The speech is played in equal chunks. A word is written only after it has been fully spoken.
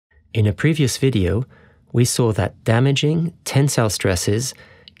In a previous video, we saw that damaging tensile stresses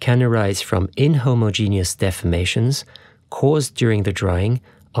can arise from inhomogeneous deformations caused during the drying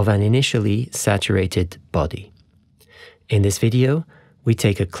of an initially saturated body. In this video, we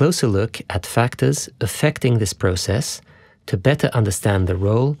take a closer look at factors affecting this process to better understand the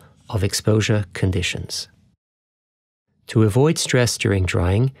role of exposure conditions. To avoid stress during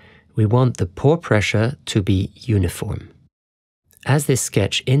drying, we want the pore pressure to be uniform. As this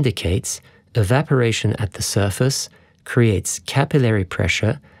sketch indicates, evaporation at the surface creates capillary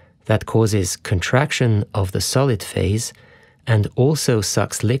pressure that causes contraction of the solid phase and also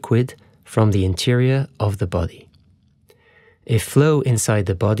sucks liquid from the interior of the body. If flow inside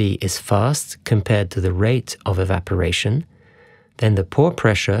the body is fast compared to the rate of evaporation, then the pore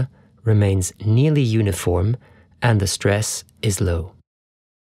pressure remains nearly uniform and the stress is low.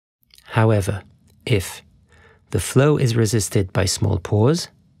 However, if the flow is resisted by small pores,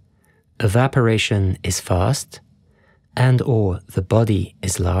 evaporation is fast, and/or the body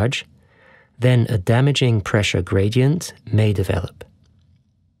is large, then a damaging pressure gradient may develop.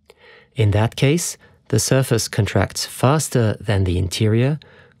 In that case, the surface contracts faster than the interior,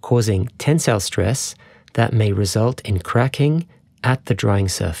 causing tensile stress that may result in cracking at the drying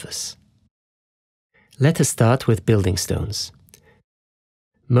surface. Let us start with building stones.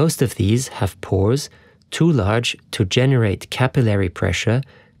 Most of these have pores too large to generate capillary pressure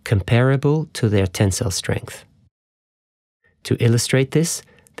comparable to their tensile strength. To illustrate this,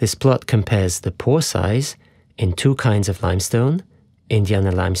 this plot compares the pore size in two kinds of limestone,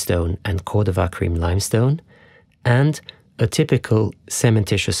 Indiana limestone and Cordova cream limestone, and a typical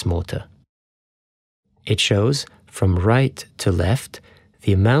cementitious mortar. It shows, from right to left,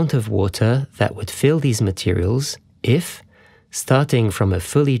 the amount of water that would fill these materials if, starting from a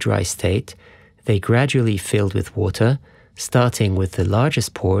fully dry state, they gradually filled with water, starting with the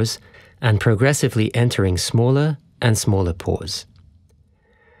largest pores and progressively entering smaller and smaller pores.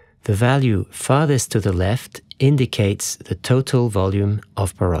 The value farthest to the left indicates the total volume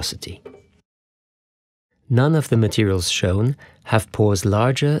of porosity. None of the materials shown have pores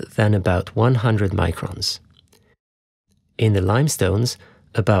larger than about 100 microns. In the limestones,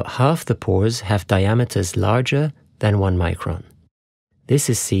 about half the pores have diameters larger than 1 micron. This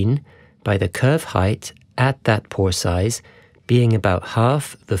is seen by the curve height at that pore size being about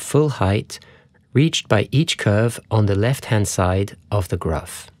half the full height reached by each curve on the left-hand side of the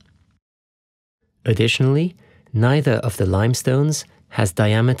graph. Additionally, neither of the limestones has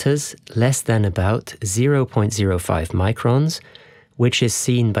diameters less than about 0.05 microns, which is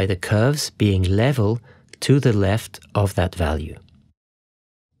seen by the curves being level to the left of that value.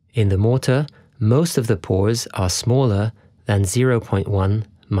 In the mortar, most of the pores are smaller than 0.1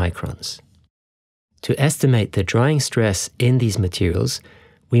 microns. To estimate the drying stress in these materials,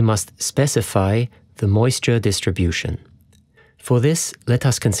 we must specify the moisture distribution. For this, let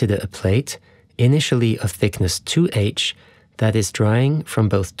us consider a plate, initially of thickness 2H, that is drying from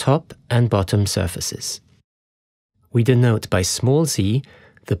both top and bottom surfaces. We denote by small z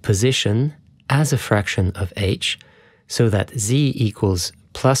the position as a fraction of h, so that z equals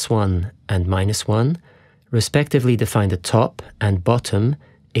 +1 and -1, respectively define the top and bottom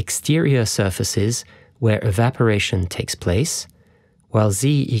exterior surfaces where evaporation takes place, while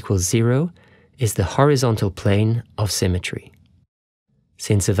z equals 0 is the horizontal plane of symmetry.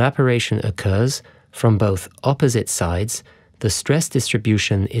 Since evaporation occurs from both opposite sides, the stress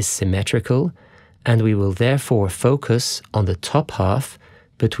distribution is symmetrical, and we will therefore focus on the top half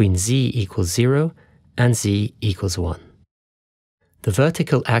between z equals 0 and z equals 1. The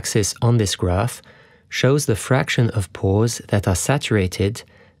vertical axis on this graph shows the fraction of pores that are saturated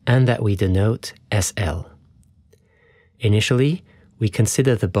and that we denote SL. Initially, we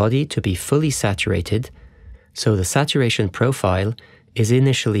consider the body to be fully saturated, so the saturation profile is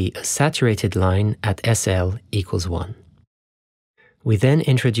initially a saturated line at SL equals 1. We then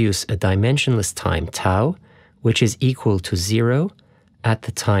introduce a dimensionless time tau, which is equal to 0 at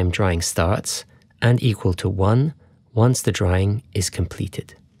the time drying starts and equal to 1 once the drying is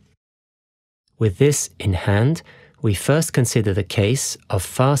completed. With this in hand, we first consider the case of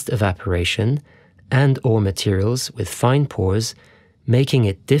fast evaporation and/or materials with fine pores, making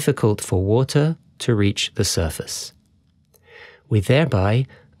it difficult for water to reach the surface. We thereby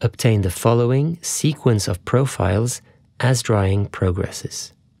obtain the following sequence of profiles as drying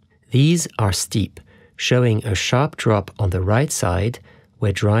progresses. These are steep, showing a sharp drop on the right side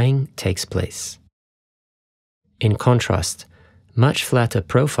where drying takes place. In contrast, much flatter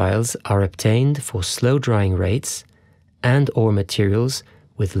profiles are obtained for slow drying rates and/or materials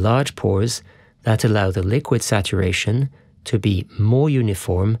with large pores that allow the liquid saturation to be more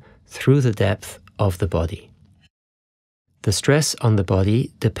uniform through the depth of the body. The stress on the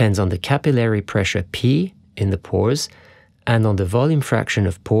body depends on the capillary pressure P in the pores and on the volume fraction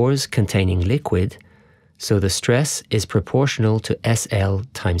of pores containing liquid, so the stress is proportional to SL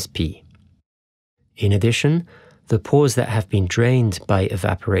times P. In addition, the pores that have been drained by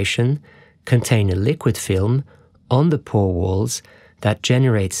evaporation contain a liquid film on the pore walls that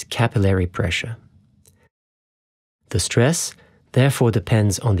generates capillary pressure. The stress therefore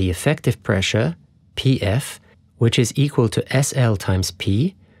depends on the effective pressure, PF, which is equal to SL times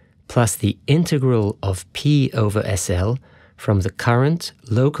P, plus the integral of P over SL from the current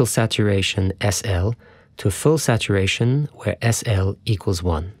local saturation SL to full saturation where SL equals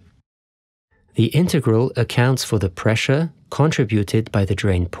 1. The integral accounts for the pressure contributed by the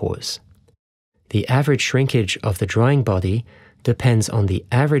drained pores. The average shrinkage of the drying body depends on the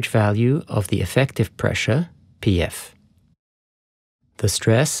average value of the effective pressure, PF. The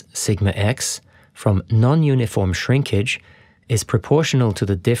stress, sigma x, from non-uniform shrinkage is proportional to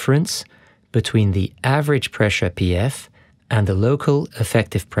the difference between the average pressure PF and the local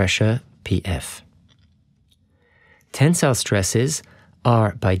effective pressure PF. Tensile stresses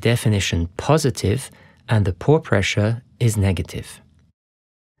are by definition positive and the pore pressure is negative.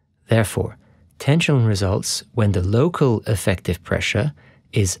 Therefore, tension results when the local effective pressure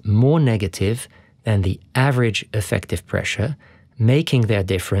is more negative than the average effective pressure, making their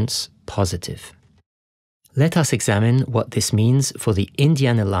difference positive. Let us examine what this means for the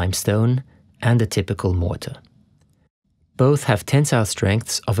Indiana limestone and a typical mortar. Both have tensile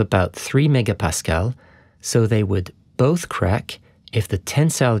strengths of about 3 megapascal, so they would both crack if the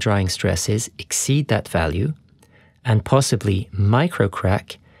tensile drying stresses exceed that value, and possibly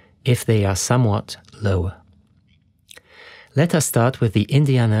micro-crack if they are somewhat lower. Let us start with the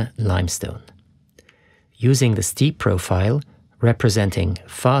Indiana limestone. Using the steep profile, representing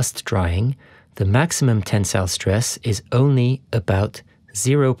fast drying, the maximum tensile stress is only about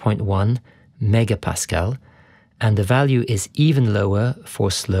 0.1 megapascal, and the value is even lower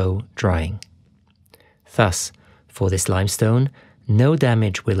for slow drying. Thus, for this limestone, no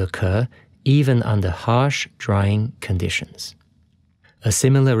damage will occur even under harsh drying conditions. A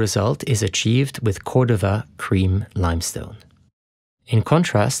similar result is achieved with Cordova cream limestone. In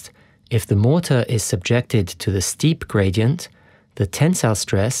contrast, if the mortar is subjected to the steep gradient, the tensile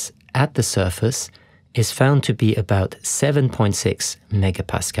stress at the surface is found to be about 7.6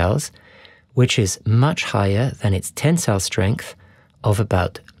 megapascals, which is much higher than its tensile strength of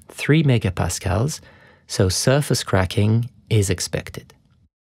about 3 megapascals, so surface cracking is expected.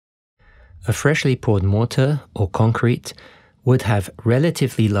 A freshly poured mortar or concrete would have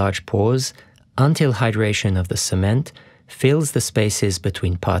relatively large pores until hydration of the cement fills the spaces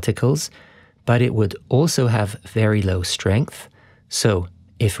between particles, but it would also have very low strength, so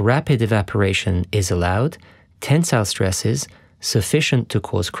if rapid evaporation is allowed, tensile stresses sufficient to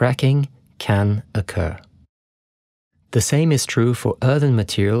cause cracking can occur. The same is true for earthen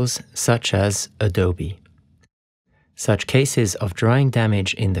materials such as Adobe. Such cases of drying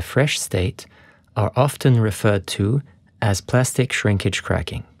damage in the fresh state are often referred to as plastic shrinkage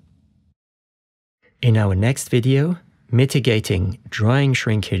cracking. In our next video, mitigating drying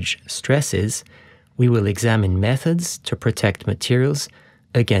shrinkage stresses, we will examine methods to protect materials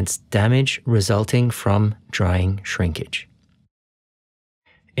against damage resulting from drying shrinkage.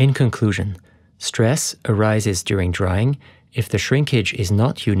 In conclusion, stress arises during drying if the shrinkage is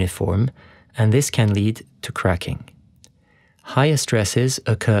not uniform, and this can lead to cracking. Higher stresses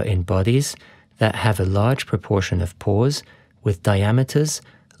occur in bodies that have a large proportion of pores with diameters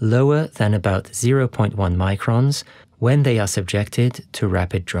lower than about 0.1 microns when they are subjected to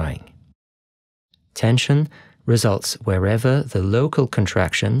rapid drying. Tension results wherever the local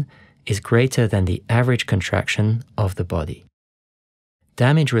contraction is greater than the average contraction of the body.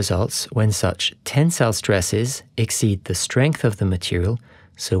 Damage results when such tensile stresses exceed the strength of the material,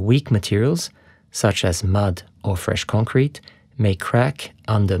 so weak materials, such as mud or fresh concrete, may crack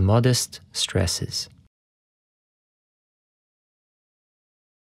under modest stresses.